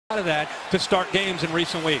of that to start games in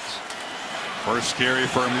recent weeks. First carry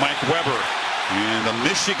for Mike Weber, and a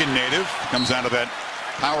Michigan native comes out of that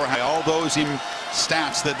power high. All those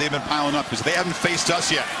stats that they've been piling up because they haven't faced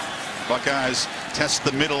us yet. Buckeyes test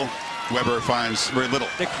the middle. Weber finds very little.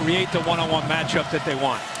 They create the one-on-one matchup that they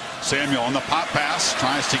want. Samuel on the pop pass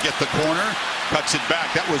tries to get the corner, cuts it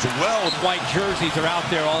back. That was well. White jerseys are out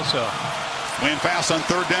there also. Playing fast on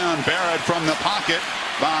third down. Barrett from the pocket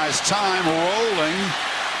buys time, rolling,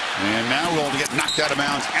 and now will get knocked out of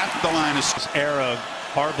bounds at the line. This era of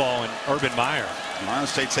Harbaugh and Urban Meyer. Ohio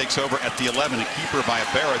State takes over at the 11. A keeper by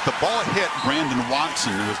Barrett. The ball hit Brandon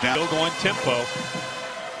Watson, who was down. Still going tempo.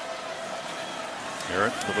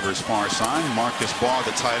 Barrett delivers far side. Marcus Baugh,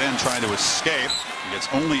 the tight end, trying to escape. He gets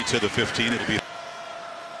only to the 15. It'll be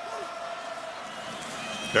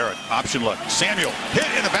Barrett, option look. Samuel hit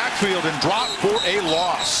in the backfield and dropped for a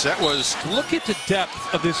loss. That was. Look at the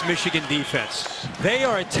depth of this Michigan defense. They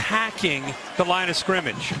are attacking the line of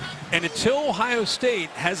scrimmage. And until Ohio State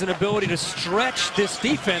has an ability to stretch this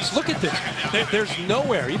defense, look at this. There's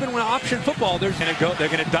nowhere. Even when option football, they're going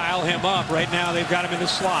to dial him up. Right now, they've got him in the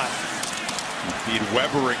slot. Feed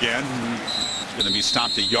Weber again. He's going to be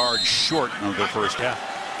stopped a yard short of the first. Yeah.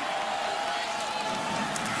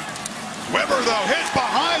 Weber, though, hit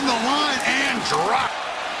behind the line and dropped.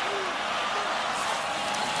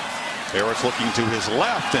 Barrett's looking to his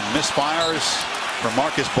left and misfires from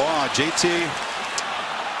Marcus Baugh. JT.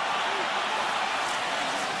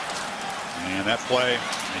 And that play,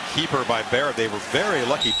 a keeper by Barrett. They were very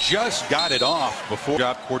lucky. Just got it off before.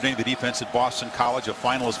 Job coordinating the defense at Boston College, a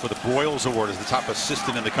finalist for the Broyles Award as the top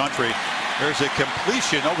assistant in the country. There's a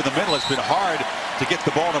completion over the middle. It's been hard to get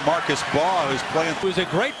the ball to Marcus Baugh, who's playing. He was a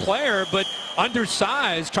great player, but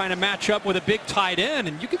undersized, trying to match up with a big tight end.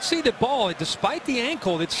 And you can see the ball, despite the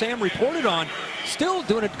ankle that Sam reported on, still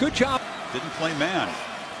doing a good job. Didn't play man.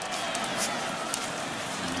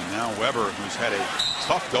 And now Weber, who's had a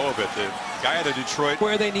tough go of it. The guy out of Detroit.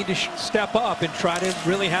 Where they need to step up and try to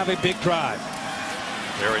really have a big drive.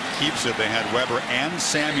 Barrett keeps it. They had Weber and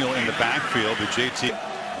Samuel in the backfield. The JT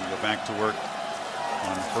will go back to work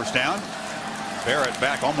on first down. Barrett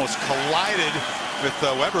back, almost collided with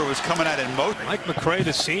Weber, was coming at it in motion. Mike McCray,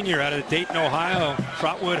 the senior out of Dayton, Ohio,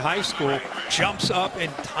 Trotwood High School, jumps up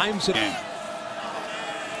and times it.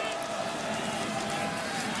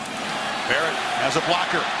 Barrett has a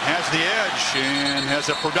blocker, has the edge, and has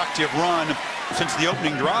a productive run since the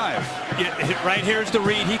opening drive. Right here's the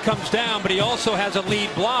read. He comes down, but he also has a lead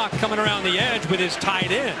block coming around the edge with his tight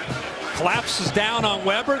end. Collapses down on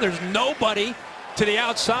Weber. There's nobody to the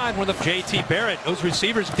outside where the JT Barrett. Those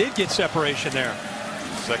receivers did get separation there.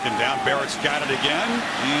 Second down. Barrett's got it again,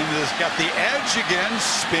 and has got the edge again,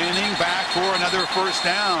 spinning back for another first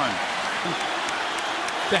down.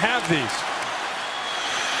 To have these.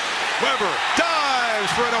 Weber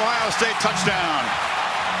dives for an Ohio State touchdown.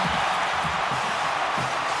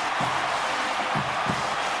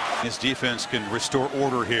 His defense can restore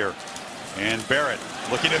order here. And Barrett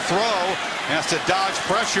looking to throw, has to dodge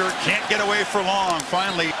pressure, can't get away for long.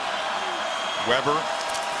 Finally, Weber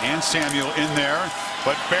and Samuel in there,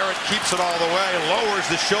 but Barrett keeps it all the way, lowers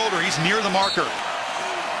the shoulder. He's near the marker.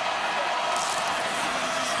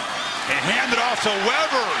 And hand it off to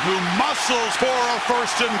Weber, who muscles for a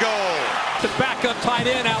first and goal. The backup tight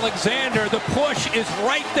end, Alexander, the push is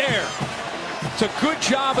right there. It's a good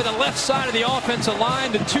job of the left side of the offensive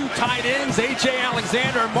line. The two tight ends, A.J.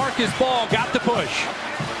 Alexander and Marcus Baugh, got the push.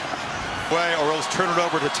 Or else turn it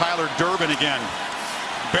over to Tyler Durbin again.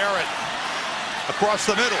 Barrett across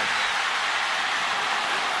the middle.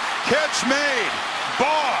 Catch made.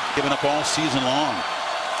 Baugh given up all season long.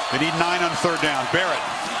 They need 9 on third down. Barrett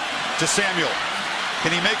to Samuel.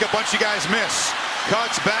 Can he make a bunch of guys miss?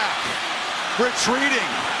 Cuts back. Retreating.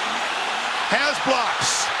 Has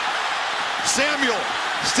blocks. Samuel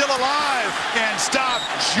still alive and stopped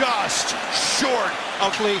just short.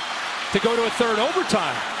 Actually, to go to a third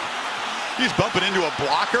overtime. He's bumping into a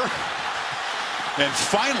blocker. And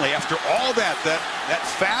finally, after all that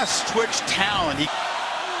fast twitch talent, he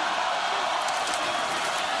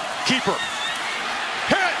keeper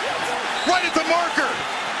hit right at the marker.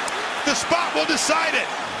 The spot will decide it.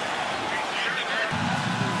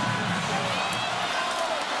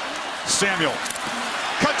 Samuel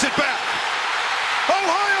cuts it back.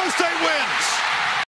 Ohio State wins.